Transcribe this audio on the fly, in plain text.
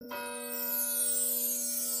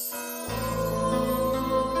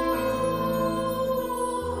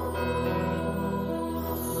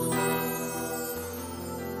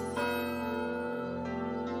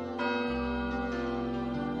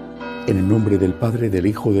En el nombre del Padre, del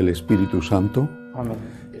Hijo, del Espíritu Santo. Amén.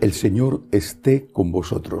 El Señor esté con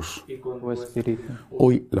vosotros. Y con tu espíritu.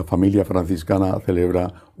 Hoy la familia franciscana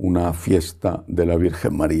celebra una fiesta de la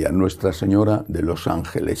Virgen María, Nuestra Señora de los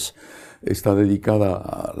Ángeles. Está dedicada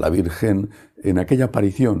a la Virgen en aquella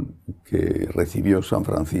aparición que recibió San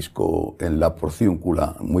Francisco en la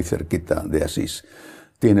Porciúncula, muy cerquita de Asís.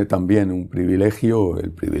 Tiene también un privilegio,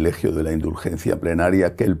 el privilegio de la indulgencia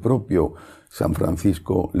plenaria que el propio San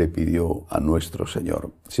Francisco le pidió a nuestro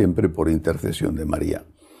Señor, siempre por intercesión de María.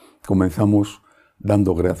 Comenzamos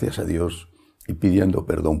dando gracias a Dios y pidiendo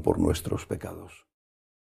perdón por nuestros pecados.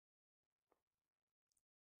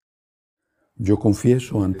 Yo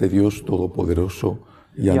confieso ante Dios Todopoderoso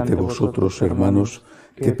y ante vosotros, hermanos,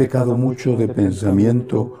 que he pecado mucho de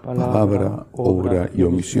pensamiento, palabra, obra y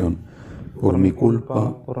omisión, por mi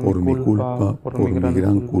culpa, por mi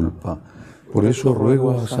gran culpa. Por eso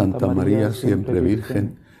ruego a Santa María siempre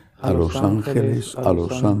Virgen, a los ángeles, a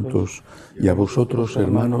los santos y a vosotros,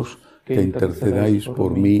 hermanos, que intercedáis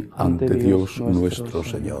por mí ante Dios nuestro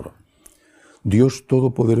Señor. Dios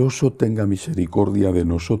Todopoderoso tenga misericordia de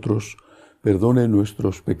nosotros, perdone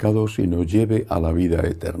nuestros pecados y nos lleve a la vida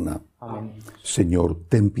eterna. Amén. Señor,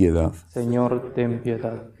 ten piedad. Señor, ten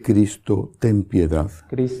piedad. Cristo, ten piedad.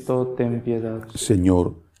 Cristo, ten piedad.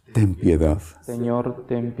 Señor, ten piedad. Señor,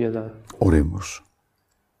 ten piedad. Oremos.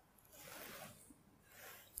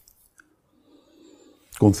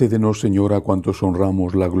 Concédenos, Señor, a cuantos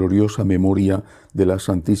honramos la gloriosa memoria de la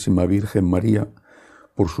Santísima Virgen María,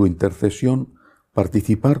 por su intercesión,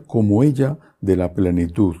 participar como ella de la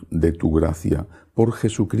plenitud de tu gracia, por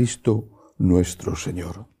Jesucristo nuestro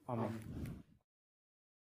Señor. Amén.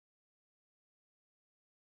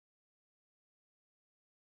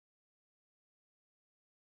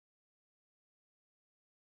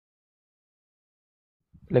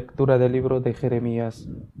 Lectura del libro de Jeremías.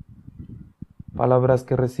 Palabras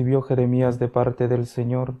que recibió Jeremías de parte del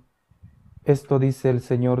Señor. Esto dice el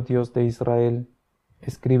Señor Dios de Israel: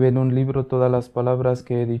 escribe en un libro todas las palabras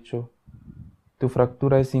que he dicho. Tu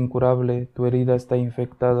fractura es incurable, tu herida está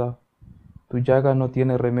infectada, tu llaga no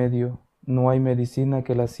tiene remedio, no hay medicina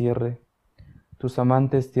que la cierre. Tus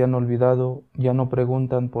amantes te han olvidado, ya no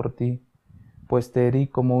preguntan por ti, pues te herí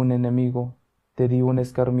como un enemigo, te di un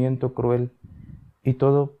escarmiento cruel, y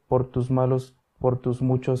todo por tus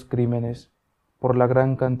muchos crímenes, por la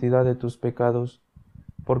gran cantidad de tus pecados.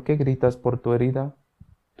 ¿Por qué gritas por tu herida?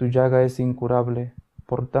 Tu llaga es incurable,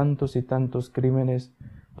 por tantos y tantos crímenes,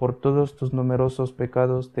 por todos tus numerosos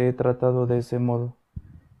pecados te he tratado de ese modo.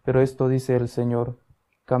 Pero esto dice el Señor: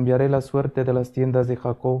 cambiaré la suerte de las tiendas de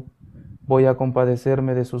Jacob, voy a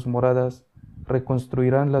compadecerme de sus moradas,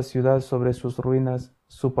 reconstruirán la ciudad sobre sus ruinas,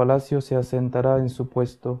 su palacio se asentará en su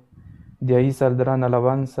puesto, de ahí saldrán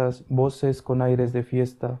alabanzas, voces con aires de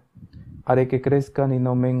fiesta. Haré que crezcan y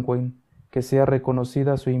no mengüen, que sea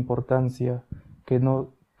reconocida su importancia, que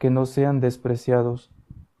no sean despreciados.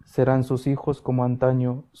 Serán sus hijos como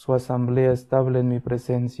antaño, su asamblea estable en mi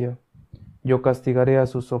presencia. Yo castigaré a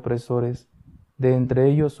sus opresores. De entre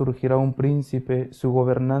ellos surgirá un príncipe, su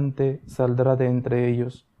gobernante saldrá de entre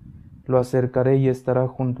ellos. Lo acercaré y estará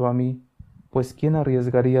junto a mí, pues ¿quién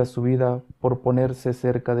arriesgaría su vida por ponerse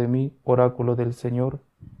cerca de mí, oráculo del Señor?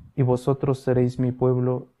 Y vosotros seréis mi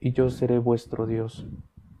pueblo, y yo seré vuestro Dios.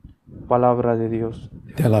 Palabra de Dios.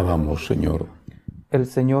 Te alabamos, Señor. El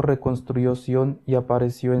Señor reconstruyó Sión y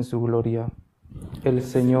apareció en su gloria. El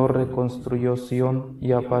Señor reconstruyó Sión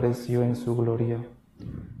y apareció en su gloria.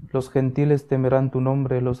 Los gentiles temerán tu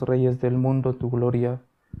nombre, los reyes del mundo tu gloria,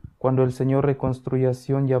 cuando el Señor reconstruya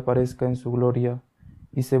Sión y aparezca en su gloria,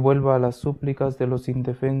 y se vuelva a las súplicas de los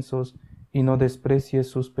indefensos y no desprecie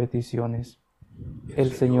sus peticiones.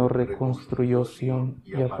 El Señor reconstruyó Sión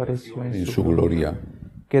y apareció en su gloria.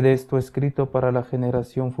 Quede esto escrito para la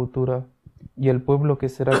generación futura, y el pueblo que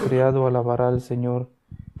será creado alabará al Señor,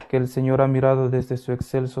 que el Señor ha mirado desde su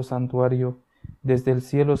excelso santuario, desde el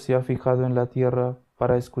cielo se ha fijado en la tierra,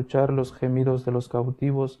 para escuchar los gemidos de los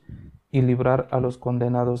cautivos y librar a los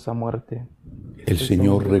condenados a muerte. El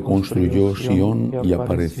Señor reconstruyó Sión y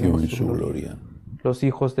apareció en su gloria. Los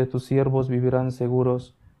hijos de tus siervos vivirán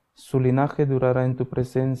seguros, su linaje durará en tu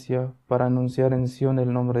presencia, para anunciar en Sión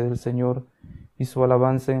el nombre del Señor, y su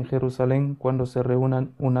alabanza en Jerusalén cuando se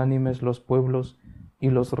reúnan unánimes los pueblos y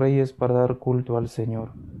los reyes para dar culto al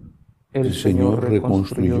Señor. El Señor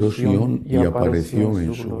reconstruyó Sión y apareció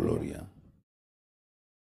en su gloria.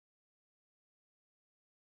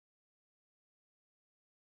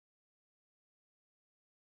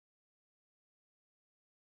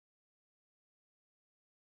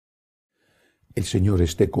 El Señor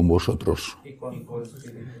esté con vosotros. y con tu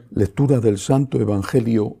espíritu. Lectura del Santo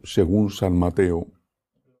Evangelio según San Mateo.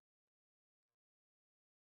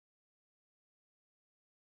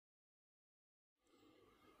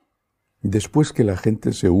 Después que la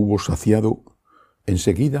gente se hubo saciado,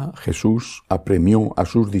 enseguida Jesús apremió a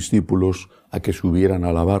sus discípulos a que subieran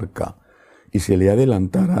a la barca y se le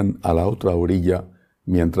adelantaran a la otra orilla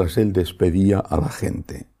mientras él despedía a la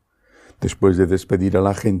gente. Después de despedir a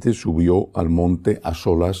la gente, subió al monte a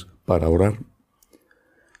solas para orar.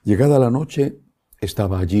 Llegada la noche,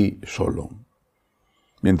 estaba allí solo.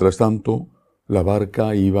 Mientras tanto, la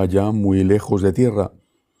barca iba ya muy lejos de tierra,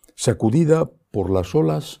 sacudida por las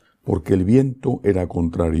olas porque el viento era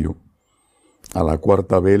contrario. A la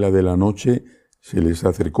cuarta vela de la noche se les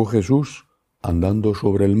acercó Jesús andando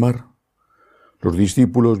sobre el mar. Los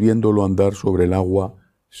discípulos, viéndolo andar sobre el agua,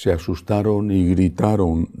 se asustaron y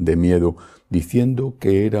gritaron de miedo, diciendo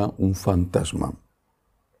que era un fantasma.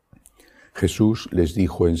 Jesús les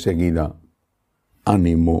dijo enseguida: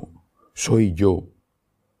 «Ánimo, soy yo,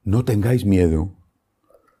 no tengáis miedo».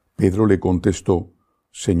 Pedro le contestó: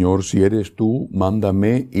 «Señor, si eres tú,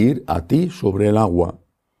 mándame ir a ti sobre el agua».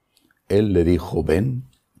 Él le dijo: «Ven».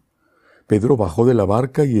 Pedro bajó de la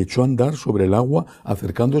barca y echó a andar sobre el agua,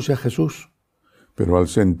 acercándose a Jesús. Pero al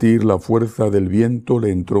sentir la fuerza del viento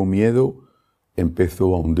le entró miedo,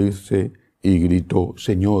 empezó a hundirse y gritó: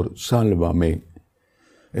 «Señor, sálvame».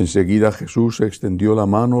 Enseguida Jesús extendió la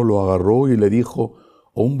mano, lo agarró y le dijo: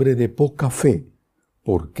 «Hombre de poca fe,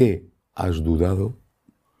 ¿por qué has dudado?».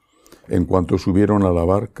 En cuanto subieron a la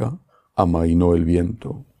barca, amainó el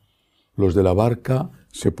viento. Los de la barca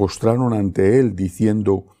se postraron ante él,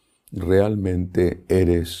 diciendo: «Realmente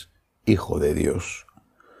eres Hijo de Dios».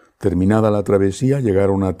 Terminada la travesía,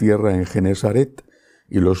 llegaron a tierra en Genesaret,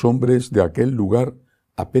 y los hombres de aquel lugar,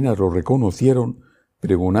 apenas lo reconocieron,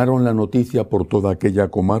 pregonaron la noticia por toda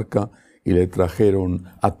aquella comarca y le trajeron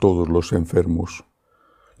a todos los enfermos.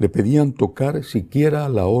 Le pedían tocar siquiera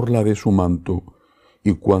la orla de su manto,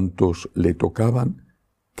 y cuantos le tocaban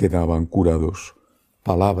quedaban curados.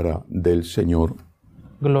 Palabra del Señor.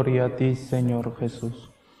 Gloria a ti, Señor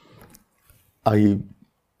Jesús. Hay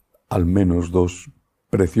al menos dos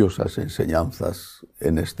preciosas enseñanzas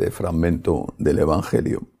en este fragmento del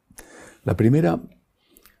Evangelio. La primera,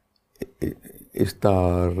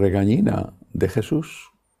 esta regañina de Jesús: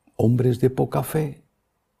 hombres de poca fe,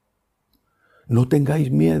 no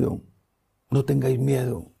tengáis miedo, no tengáis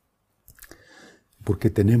miedo, porque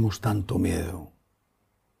tenemos tanto miedo.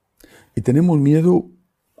 Y tenemos miedo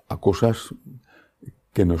a cosas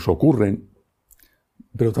que nos ocurren,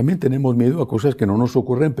 pero también tenemos miedo a cosas que no nos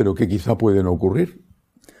ocurren, pero que quizá pueden ocurrir.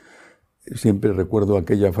 Siempre recuerdo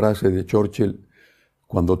aquella frase de Churchill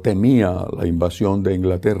cuando temía la invasión de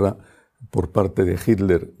Inglaterra por parte de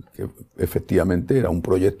Hitler, que efectivamente era un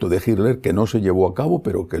proyecto de Hitler que no se llevó a cabo,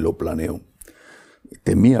 pero que lo planeó.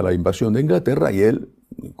 Temía la invasión de Inglaterra y él,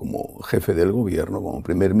 como jefe del gobierno, como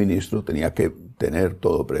primer ministro, tenía que tener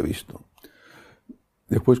todo previsto.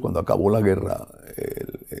 Después, cuando acabó la guerra,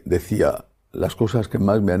 él decía: «Las cosas que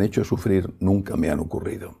más me han hecho sufrir nunca me han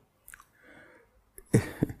ocurrido».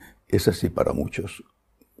 Es así para muchos,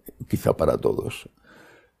 quizá para todos.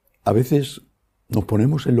 A veces nos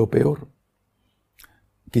ponemos en lo peor,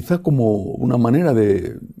 quizá como una manera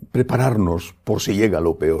de prepararnos por si llega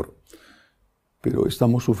lo peor. Pero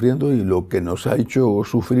estamos sufriendo y lo que nos ha hecho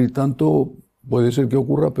sufrir tanto puede ser que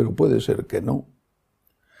ocurra, pero puede ser que no.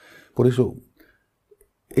 Por eso,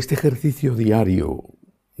 este ejercicio diario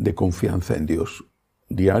de confianza en Dios,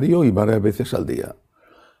 diario y varias veces al día,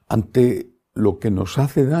 ante lo que nos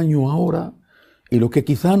hace daño ahora y lo que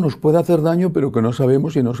quizá nos pueda hacer daño, pero que no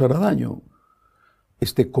sabemos si nos hará daño.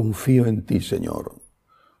 Este confío en ti, Señor,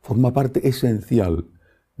 forma parte esencial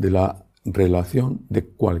de la relación de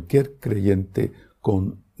cualquier creyente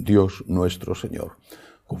con Dios nuestro Señor.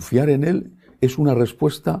 Confiar en Él es una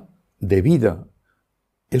respuesta de vida.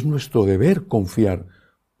 Es nuestro deber confiar,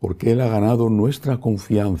 porque Él ha ganado nuestra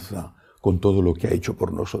confianza con todo lo que ha hecho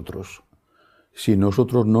por nosotros. Si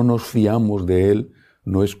nosotros no nos fiamos de Él,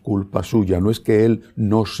 no es culpa suya, no es que Él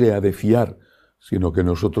no sea de fiar, sino que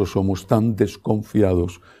nosotros somos tan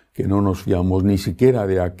desconfiados que no nos fiamos ni siquiera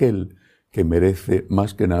de aquel que merece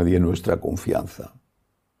más que nadie nuestra confianza.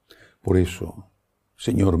 Por eso,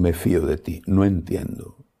 Señor, me fío de ti, no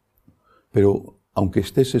entiendo. Pero aunque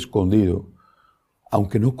estés escondido,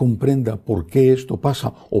 aunque no comprenda por qué esto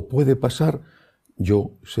pasa o puede pasar,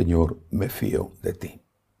 yo, Señor, me fío de ti.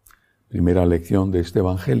 Primera lección de este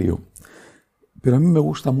Evangelio. Pero a mí me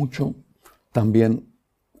gusta mucho también,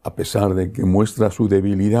 a pesar de que muestra su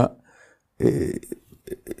debilidad,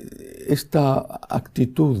 esta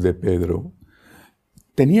actitud de Pedro,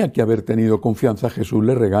 tenía que haber tenido confianza. Jesús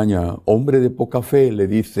le regaña, hombre de poca fe, le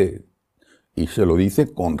dice, y se lo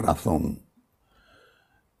dice con razón.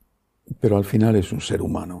 Pero al final es un ser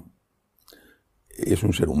humano. Es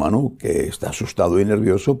un ser humano que está asustado y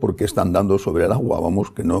nervioso porque está andando sobre el agua.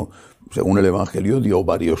 Vamos, que no, según el Evangelio, dio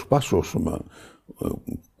varios pasos.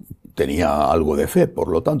 Tenía algo de fe, por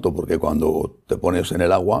lo tanto, porque cuando te pones en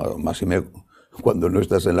el agua, cuando no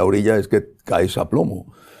estás en la orilla, es que caes a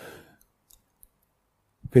plomo.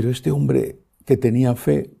 Pero este hombre que tenía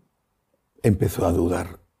fe empezó a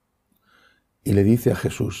dudar y le dice a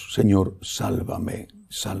Jesús, Señor, sálvame,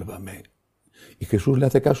 sálvame. Y Jesús le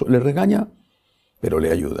hace caso, le regaña, pero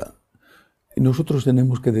le ayuda. Y nosotros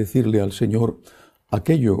tenemos que decirle al Señor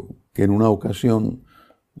aquello que en una ocasión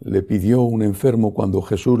le pidió un enfermo cuando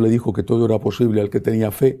Jesús le dijo que todo era posible al que tenía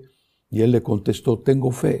fe, y él le contestó,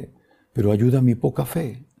 tengo fe, pero ayuda mi poca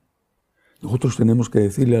fe. Nosotros tenemos que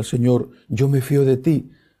decirle al Señor, yo me fío de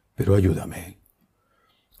ti, pero ayúdame,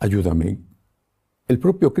 ayúdame. El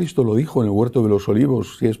propio Cristo lo dijo en el Huerto de los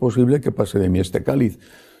Olivos, si es posible que pase de mí este cáliz.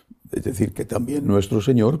 Es decir, que también nuestro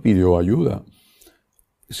Señor pidió ayuda.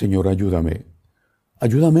 Señor, ayúdame.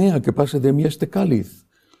 Ayúdame a que pase de mí este cáliz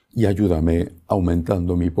y ayúdame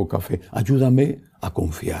aumentando mi poca fe. Ayúdame a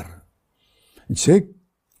confiar. Sé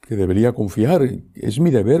que debería confiar, es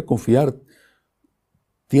mi deber confiar.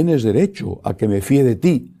 Tienes derecho a que me fíe de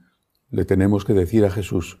ti, le tenemos que decir a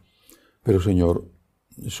Jesús. Pero Señor,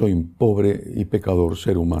 soy un pobre y pecador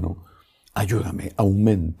ser humano. Ayúdame,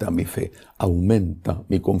 aumenta mi fe, aumenta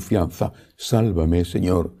mi confianza. Sálvame,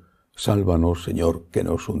 Señor. Sálvanos, Señor, que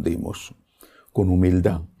nos hundimos. Con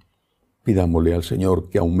humildad, pidámosle al Señor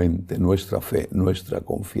que aumente nuestra fe, nuestra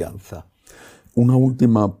confianza. Una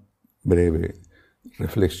última breve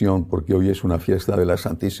reflexión, porque hoy es una fiesta de la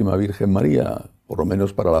Santísima Virgen María, por lo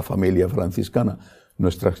menos para la familia franciscana,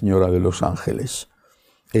 Nuestra Señora de los Ángeles.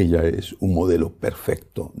 Ella es un modelo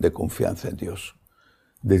perfecto de confianza en Dios.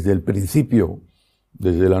 Desde el principio,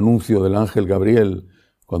 desde el anuncio del ángel Gabriel,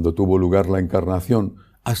 cuando tuvo lugar la encarnación,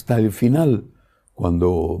 hasta el final,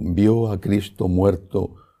 cuando vio a Cristo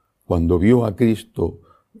muerto, cuando vio a Cristo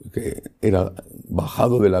que era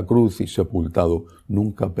bajado de la cruz y sepultado,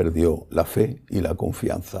 nunca perdió la fe y la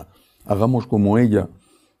confianza. Hagamos como ella,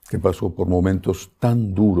 que pasó por momentos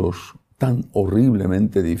tan duros, tan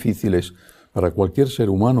horriblemente difíciles para cualquier ser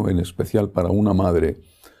humano, en especial para una madre.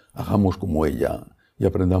 Hagamos como ella y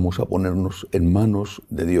aprendamos a ponernos en manos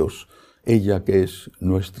de Dios, ella que es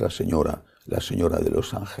Nuestra Señora, la Señora de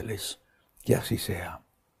los Ángeles. Que así sea.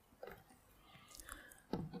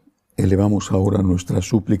 Elevamos ahora nuestras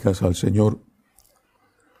súplicas al Señor.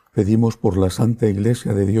 Pedimos por la Santa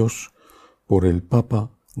Iglesia de Dios, por el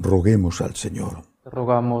Papa, roguemos al Señor. Te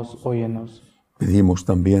rogamos, óyenos. Pedimos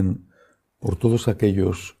también por todos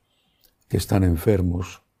aquellos que están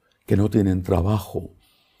enfermos, que no tienen trabajo,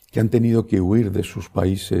 que han tenido que huir de sus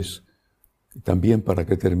países, también para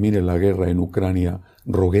que termine la guerra en Ucrania,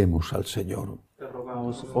 roguemos al Señor. Te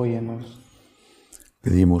rogamos, óyenos.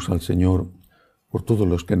 Pedimos al Señor por todos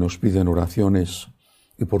los que nos piden oraciones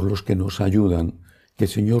y por los que nos ayudan, que el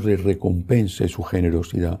Señor les recompense su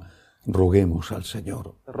generosidad. Roguemos al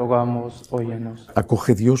Señor. Te rogamos, óyenos.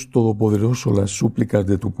 Acoge, Dios Todopoderoso, las súplicas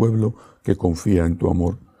de tu pueblo que confía en tu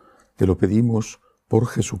amor. Te lo pedimos por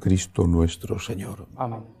Jesucristo nuestro Señor.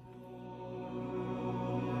 Amén.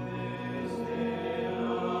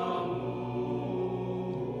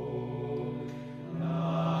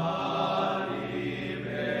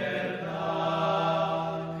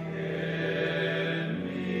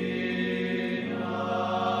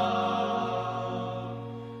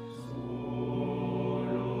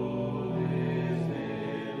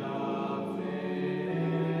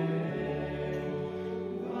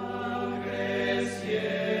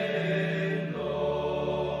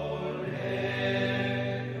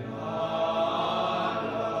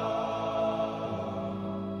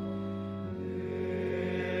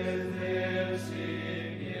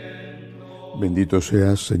 Bendito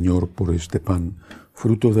seas, Señor, por este pan,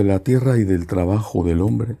 fruto de la tierra y del trabajo del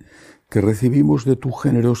hombre, que recibimos de tu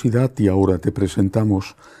generosidad y ahora te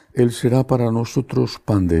presentamos. Él será para nosotros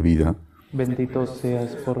pan de vida. Bendito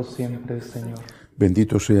seas por siempre, Señor.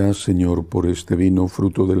 Bendito seas, Señor, por este vino,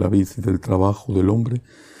 fruto de la vid y del trabajo del hombre,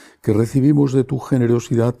 que recibimos de tu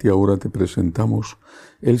generosidad y ahora te presentamos.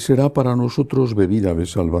 Él será para nosotros bebida de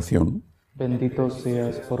salvación. Bendito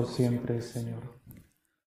seas por siempre, Señor.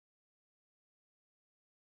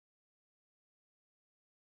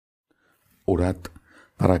 Orad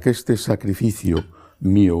para que este sacrificio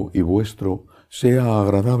mío y vuestro sea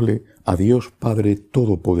agradable a Dios Padre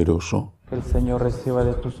Todopoderoso. Que el Señor reciba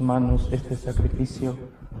de tus manos este sacrificio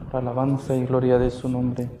para alabanza y gloria de su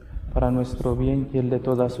nombre, para nuestro bien y el de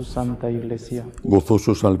toda su santa Iglesia.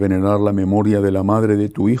 Gozosos al venerar la memoria de la madre de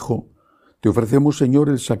tu Hijo, te ofrecemos, Señor,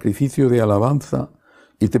 el sacrificio de alabanza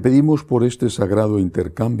y te pedimos por este sagrado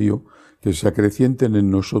intercambio que se acrecienten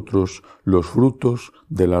en nosotros los frutos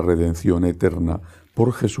de la redención eterna.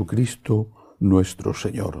 Por Jesucristo nuestro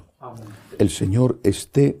Señor. Amén. El Señor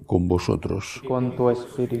esté con vosotros. Con tu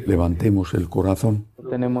espíritu. Levantemos el corazón. Lo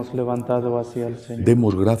tenemos levantado hacia el Señor.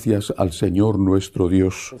 Demos gracias al Señor nuestro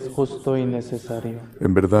Dios. Es justo y necesario.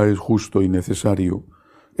 En verdad es justo y necesario.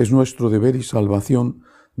 Es nuestro deber y salvación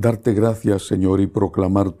darte gracias, Señor, y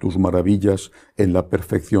proclamar tus maravillas en la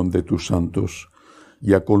perfección de tus santos,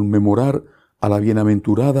 y a conmemorar a la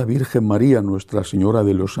bienaventurada Virgen María, Nuestra Señora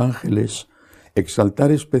de los Ángeles,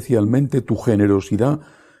 exaltar especialmente tu generosidad,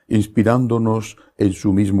 inspirándonos en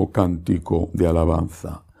su mismo cántico de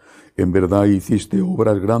alabanza. En verdad hiciste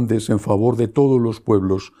obras grandes en favor de todos los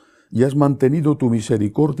pueblos, y has mantenido tu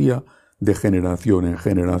misericordia de generación en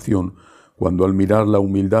generación, cuando al mirar la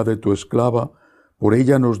humildad de tu esclava, por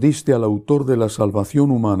ella nos diste al autor de la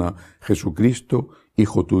salvación humana, Jesucristo,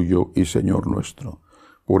 Hijo tuyo y Señor nuestro.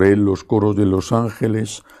 Por él los coros de los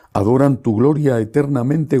ángeles adoran tu gloria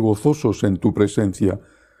eternamente gozosos en tu presencia.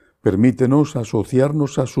 Permítenos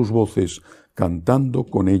asociarnos a sus voces, cantando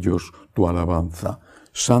con ellos tu alabanza.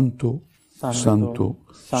 Santo, santo,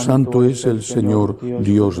 santo es el Señor,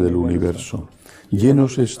 Dios del universo.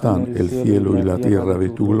 Llenos están el cielo y la tierra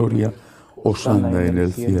de tu gloria. Hosana en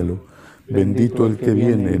el cielo. Bendito el que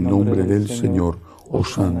viene en nombre del Señor.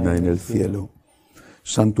 Hosana en el cielo.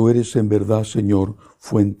 Santo eres en verdad, Señor,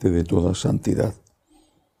 fuente de toda santidad.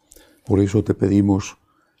 Por eso te pedimos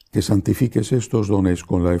que santifiques estos dones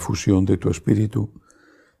con la efusión de tu Espíritu,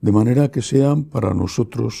 de manera que sean para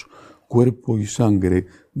nosotros cuerpo y sangre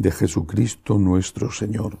de Jesucristo nuestro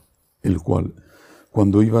Señor, el cual,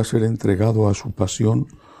 cuando iba a ser entregado a su pasión,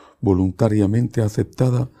 voluntariamente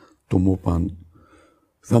aceptada, tomó pan.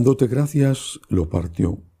 Dándote gracias, lo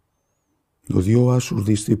partió. Lo dio a sus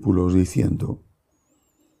discípulos diciendo: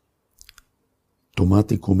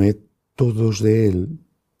 Tomad y comed todos de él,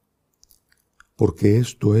 porque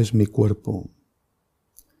esto es mi cuerpo,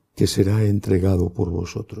 que será entregado por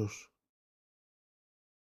vosotros.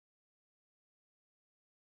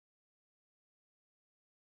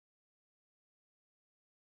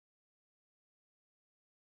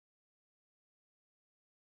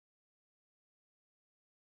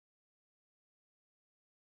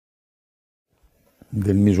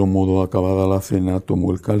 Del mismo modo, acabada la cena,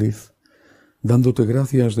 tomó el cáliz, dándote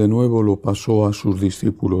gracias de nuevo, lo pasó a sus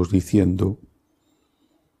discípulos, diciendo: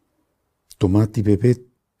 Tomad y bebed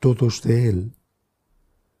todos de él,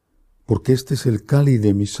 porque este es el cáliz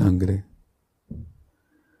de mi sangre,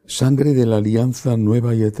 sangre de la alianza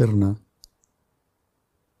nueva y eterna,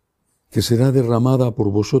 que será derramada por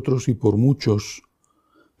vosotros y por muchos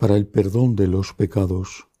para el perdón de los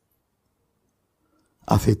pecados.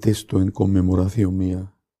 Haced esto en conmemoración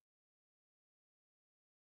mía.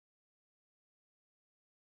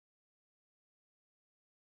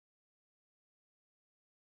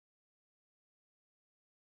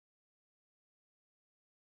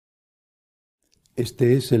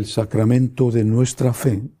 Este es el sacramento de nuestra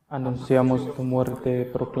fe. Anunciamos tu muerte,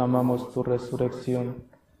 proclamamos tu resurrección.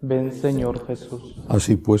 Ven, Señor Jesús.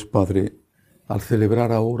 Así pues, Padre, al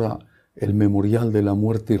celebrar ahora el memorial de la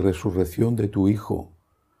muerte y resurrección de tu Hijo,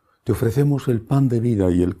 te ofrecemos el pan de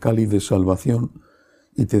vida y el cáliz de salvación,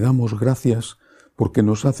 y te damos gracias porque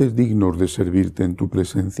nos haces dignos de servirte en tu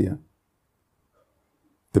presencia.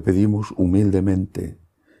 Te pedimos humildemente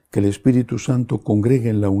que el Espíritu Santo congregue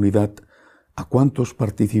en la unidad a cuantos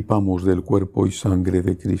participamos del cuerpo y sangre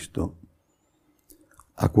de Cristo.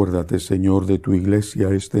 Acuérdate, Señor, de tu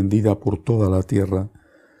Iglesia extendida por toda la tierra,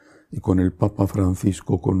 y con el Papa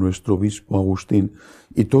Francisco, con nuestro obispo Agustín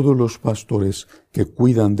y todos los pastores que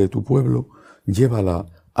cuidan de tu pueblo, llévala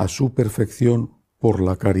a su perfección por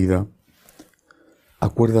la caridad.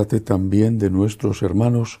 Acuérdate también de nuestros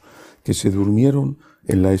hermanos que se durmieron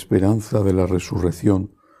en la esperanza de la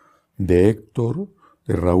resurrección, de Héctor,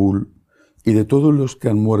 de Raúl y de todos los que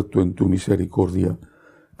han muerto en tu misericordia.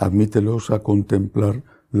 Admítelos a contemplar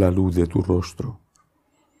la luz de tu rostro.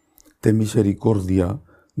 Ten misericordia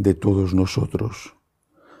de todos nosotros,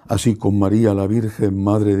 así con María la Virgen,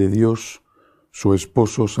 Madre de Dios, su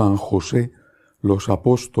esposo San José, los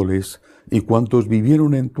apóstoles y cuantos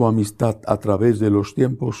vivieron en tu amistad a través de los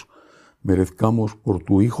tiempos, merezcamos por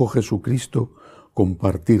tu Hijo Jesucristo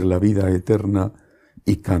compartir la vida eterna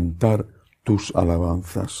y cantar tus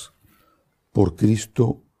alabanzas. Por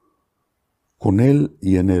Cristo, con Él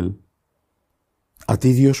y en Él, A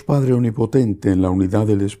ti, Dios Padre Omnipotente, en la unidad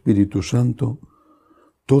del Espíritu Santo,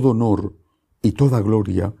 todo honor y toda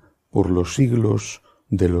gloria por los siglos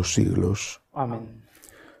de los siglos. Amén.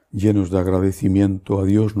 Llenos de agradecimiento a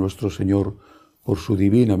Dios nuestro Señor por su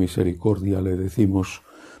divina misericordia, le decimos: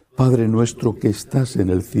 Padre nuestro que estás en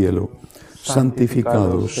el cielo,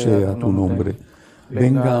 santificado sea tu nombre.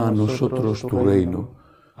 Venga a nosotros tu reino.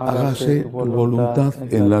 Hágase tu voluntad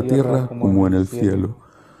en la tierra como en el cielo.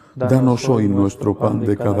 Danos hoy nuestro pan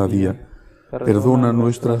de cada día. Perdona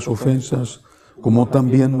nuestras ofensas, como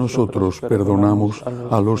también nosotros perdonamos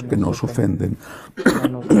a los que nos ofenden. No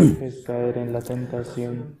nos dejes caer en la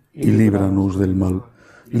tentación Y líbranos del mal.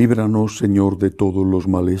 Líbranos, Señor, de todos los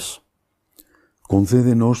males.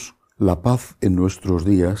 Concédenos la paz en nuestros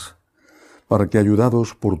días, para que,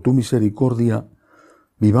 ayudados por tu misericordia,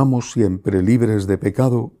 vivamos siempre libres de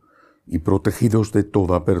pecado y protegidos de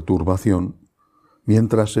toda perturbación,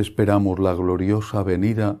 mientras esperamos la gloriosa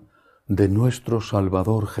venida de nuestro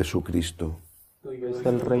Salvador Jesucristo. Tuyo es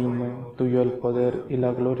el reino, tuyo el poder y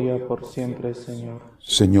la gloria por siempre, Señor.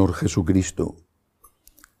 Señor Jesucristo,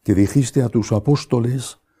 que dijiste a tus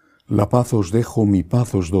apóstoles: la paz os dejo, mi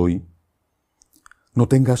paz os doy. No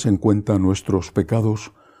tengas en cuenta nuestros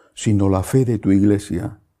pecados, sino la fe de tu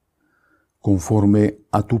Iglesia. Conforme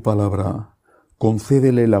a tu palabra,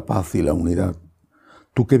 concédele la paz y la unidad,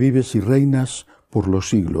 tú que vives y reinas por los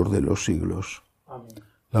siglos de los siglos. Amén.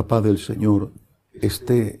 La paz del Señor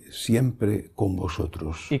esté siempre con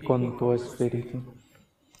vosotros. Y con tu espíritu.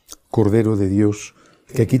 Cordero de Dios,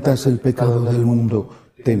 que quitas el pecado del mundo,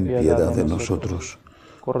 ten piedad de nosotros.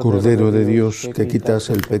 Cordero de Dios, que quitas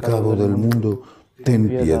el pecado del mundo, ten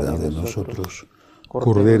piedad de nosotros.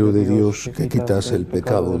 Cordero de Dios, que quitas el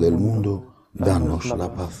pecado del mundo, danos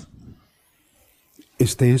la paz.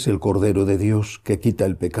 Este es el Cordero de Dios que quita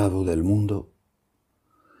el pecado del mundo.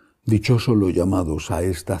 Dichosos los llamados a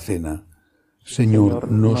esta cena.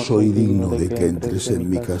 Señor, no soy digno de que entres en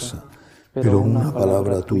mi casa, pero una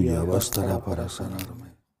palabra tuya bastará para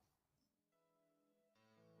sanarme.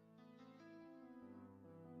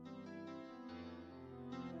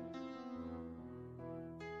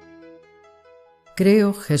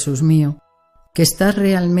 Creo, Jesús mío, que estás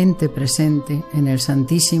realmente presente en el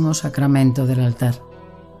Santísimo Sacramento del altar.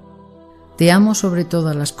 Te amo sobre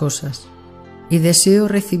todas las cosas y deseo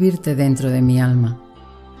recibirte dentro de mi alma.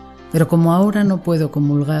 Pero como ahora no puedo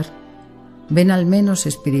comulgar, ven al menos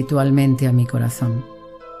espiritualmente a mi corazón.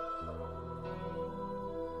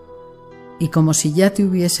 Y como si ya te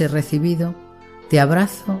hubiese recibido, te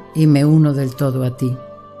abrazo y me uno del todo a ti.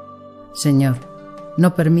 Señor,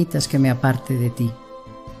 no permitas que me aparte de ti.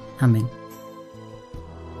 Amén.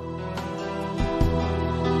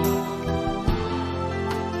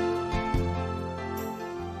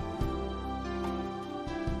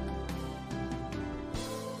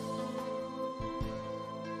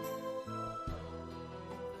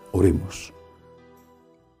 Oremos.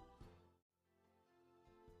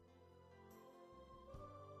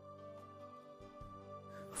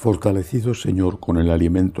 Fortalecido, Señor, con el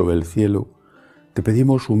alimento del cielo, te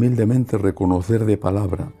pedimos humildemente reconocer de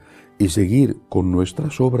palabra y seguir con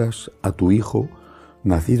nuestras obras a tu Hijo,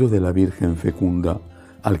 nacido de la Virgen fecunda,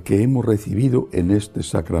 al que hemos recibido en este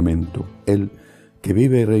sacramento. Él, que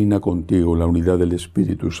vive y reina contigo en la unidad del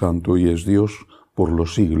Espíritu Santo y es Dios por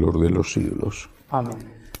los siglos de los siglos.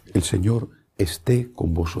 Amén. El Señor esté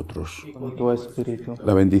con vosotros. Y con tu espíritu.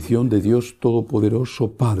 La bendición de Dios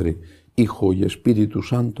Todopoderoso, Padre, Hijo y Espíritu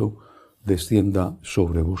Santo, descienda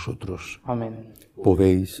sobre vosotros. Amén.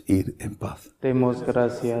 Podéis ir en paz. Demos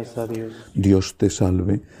gracias a Dios. Dios te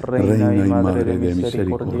salve, Reina y Madre de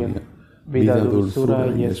misericordia, vida, dulzura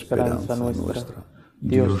y esperanza nuestra.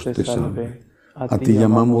 Dios te salve. A ti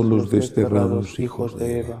llamamos los desterrados hijos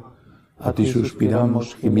de Eva. A ti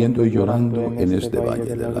suspiramos gimiendo y llorando en este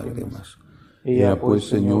valle de lágrimas. Ea pues,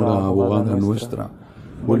 Señora, abogada nuestra,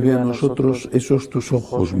 vuelve a nosotros esos tus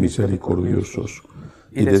ojos misericordiosos,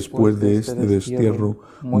 y después de este destierro,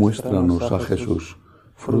 muéstranos a Jesús,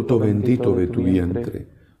 fruto bendito de tu vientre,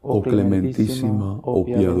 oh clementísima, oh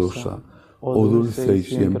piadosa, oh dulce y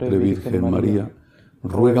siempre Virgen María,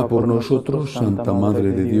 ruega por nosotros, Santa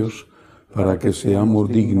Madre de Dios, para que seamos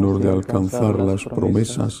dignos de alcanzar las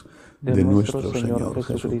promesas de nuestro Señor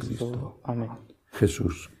Jesucristo. Amén.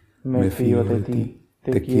 Jesús, Me fío de ti,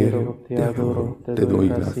 te quiero, te adoro, te doy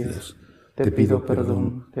gracias. Te pido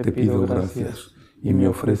perdón, te pido gracias, y me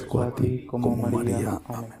ofrezco a ti como María.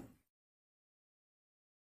 Amén.